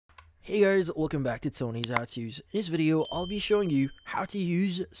Hey guys, welcome back to Tony's How To's. In this video, I'll be showing you how to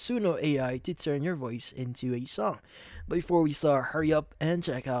use Suno AI to turn your voice into a song. But before we start, hurry up and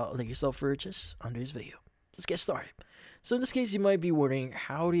check out link yourself for just under this video. Let's get started. So in this case, you might be wondering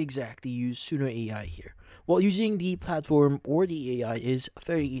how to exactly use Suno AI here. Well, using the platform or the AI is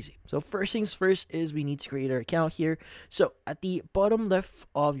very easy. So first things first is we need to create our account here. So at the bottom left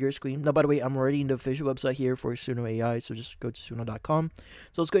of your screen, now by the way, I'm already in the official website here for Suno AI, so just go to suno.com.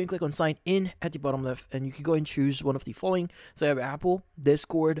 So let's go and click on sign in at the bottom left, and you can go and choose one of the following. So I have Apple,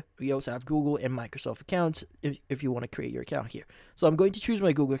 Discord, we also have Google and Microsoft accounts if you want to create your account here. So I'm going to choose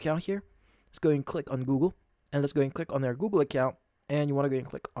my Google account here. Let's go and click on Google, and let's go and click on our Google account, and you want to go and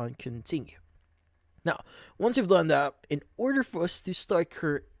click on continue. Now, once you've done that, in order for us to start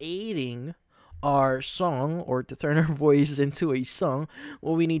creating our song or to turn our voice into a song,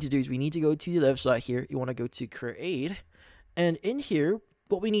 what we need to do is we need to go to the left side here. You want to go to create, and in here,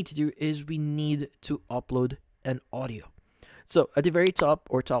 what we need to do is we need to upload an audio. So at the very top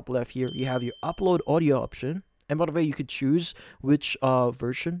or top left here, you have your upload audio option. And by the way, you could choose which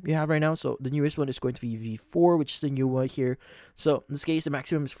version you have right now. So the newest one is going to be V4, which is the new one here. So in this case, the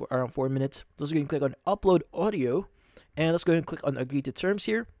maximum is for around 4 minutes. Let's go and click on upload audio. And let's go and click on agree to terms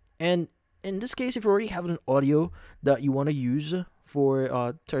here. And in this case, if you already have an audio that you want to use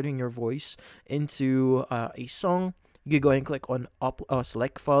for turning your voice into a song, you can go ahead and click on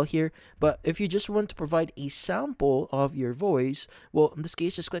select file here. But if you just want to provide a sample of your voice, well, in this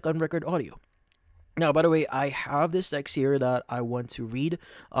case, just click on record audio. Now, by the way, I have this text here that I want to read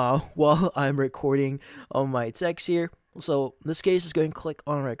while I'm recording my text here. So in this case, just go and click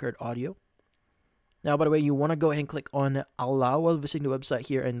on record audio. Now, by the way, you want to go ahead and click on allow while visiting the website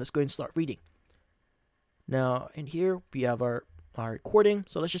here, and let's go and start reading. Now, in here, we have our recording.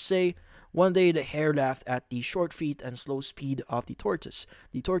 So let's just say, one day the hare laughed at the short feet and slow speed of the tortoise.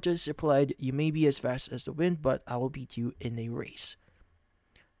 The tortoise replied, "You may be as fast as the wind, but I will beat you in a race."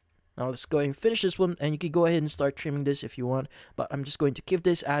 Now let's go and finish this one, and you can go ahead and start trimming this if you want, but I'm just going to keep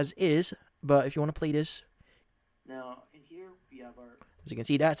this as is. But if you want to play this, now in here we have our, as you can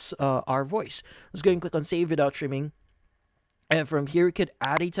see, that's our voice. Let's go and click on save without trimming, and from here we could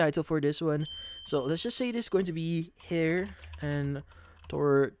add a title for this one. So let's just say this is going to be Hare and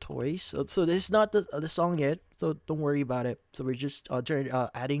Tortoise. So this is not the song yet, so don't worry about it. So we're just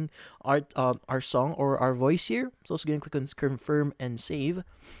adding our song or our voice here. So let's go and click on confirm and save.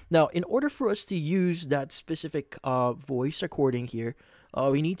 Now, in order for us to use that specific voice recording here,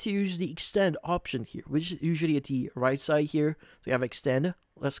 we need to use the extend option here, which is usually at the right side here. So we have extend.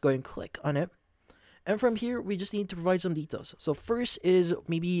 Let's go and click on it. And from here, we just need to provide some details. So first is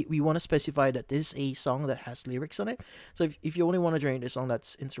maybe we want to specify that this is a song that has lyrics on it. So if you only want to generate a song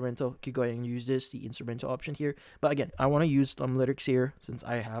that's instrumental, you could go ahead and use the instrumental option here. But again, I want to use some lyrics here since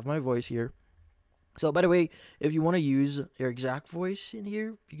I have my voice here. So by the way, if you want to use your exact voice in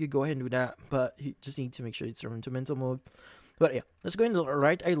here, you could go ahead and do that. But you just need to make sure it's instrumental mode. But yeah, let's go and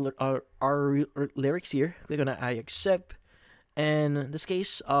write our lyrics here. Click on I accept. And in this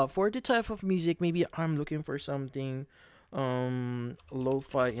case, for the type of music, maybe I'm looking for something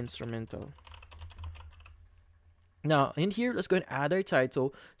lo-fi instrumental. Now in here, let's go and add our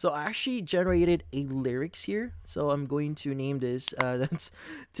title. So I actually generated a lyrics here, so I'm going to name this that's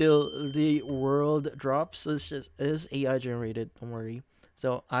till the world drops. So it's AI generated, don't worry.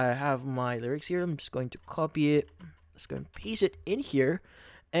 So I have my lyrics here. I'm just going to copy it. Let's go and paste it in here.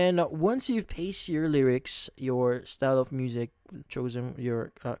 And once you paste your lyrics, your style of music, chosen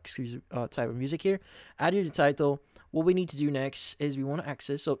your type of music here, add the title. What we need to do next is we want to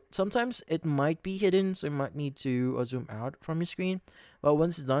access. So sometimes it might be hidden, so you might need to zoom out from your screen. But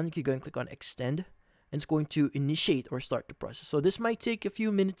once it's done, you can go and click on extend, and it's going to initiate or start the process. So this might take a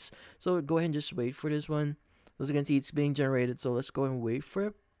few minutes, so go ahead and just wait for this one. As you can see, it's being generated, so let's go and wait for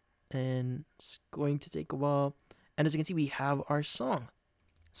it. And it's going to take a while. And as you can see, we have our song.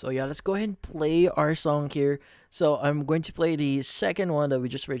 So yeah, let's go ahead and play our song here. So I'm going to play the second one that we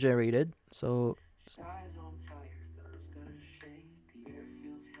just regenerated. So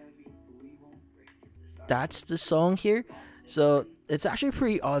that's the song here. So it's actually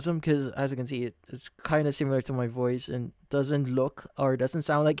pretty awesome because as you can see, it's kind of similar to my voice and doesn't look or doesn't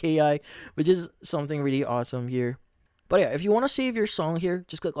sound like AI, which is something really awesome here. But yeah, if you want to save your song here,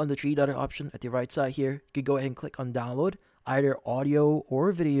 just click on the three-dotted option at the right side here. You can go ahead and click on download, either audio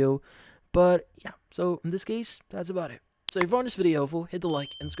or video. But yeah, so in this case, that's about it. So if you found this video helpful, hit the like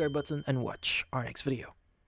and subscribe button and watch our next video.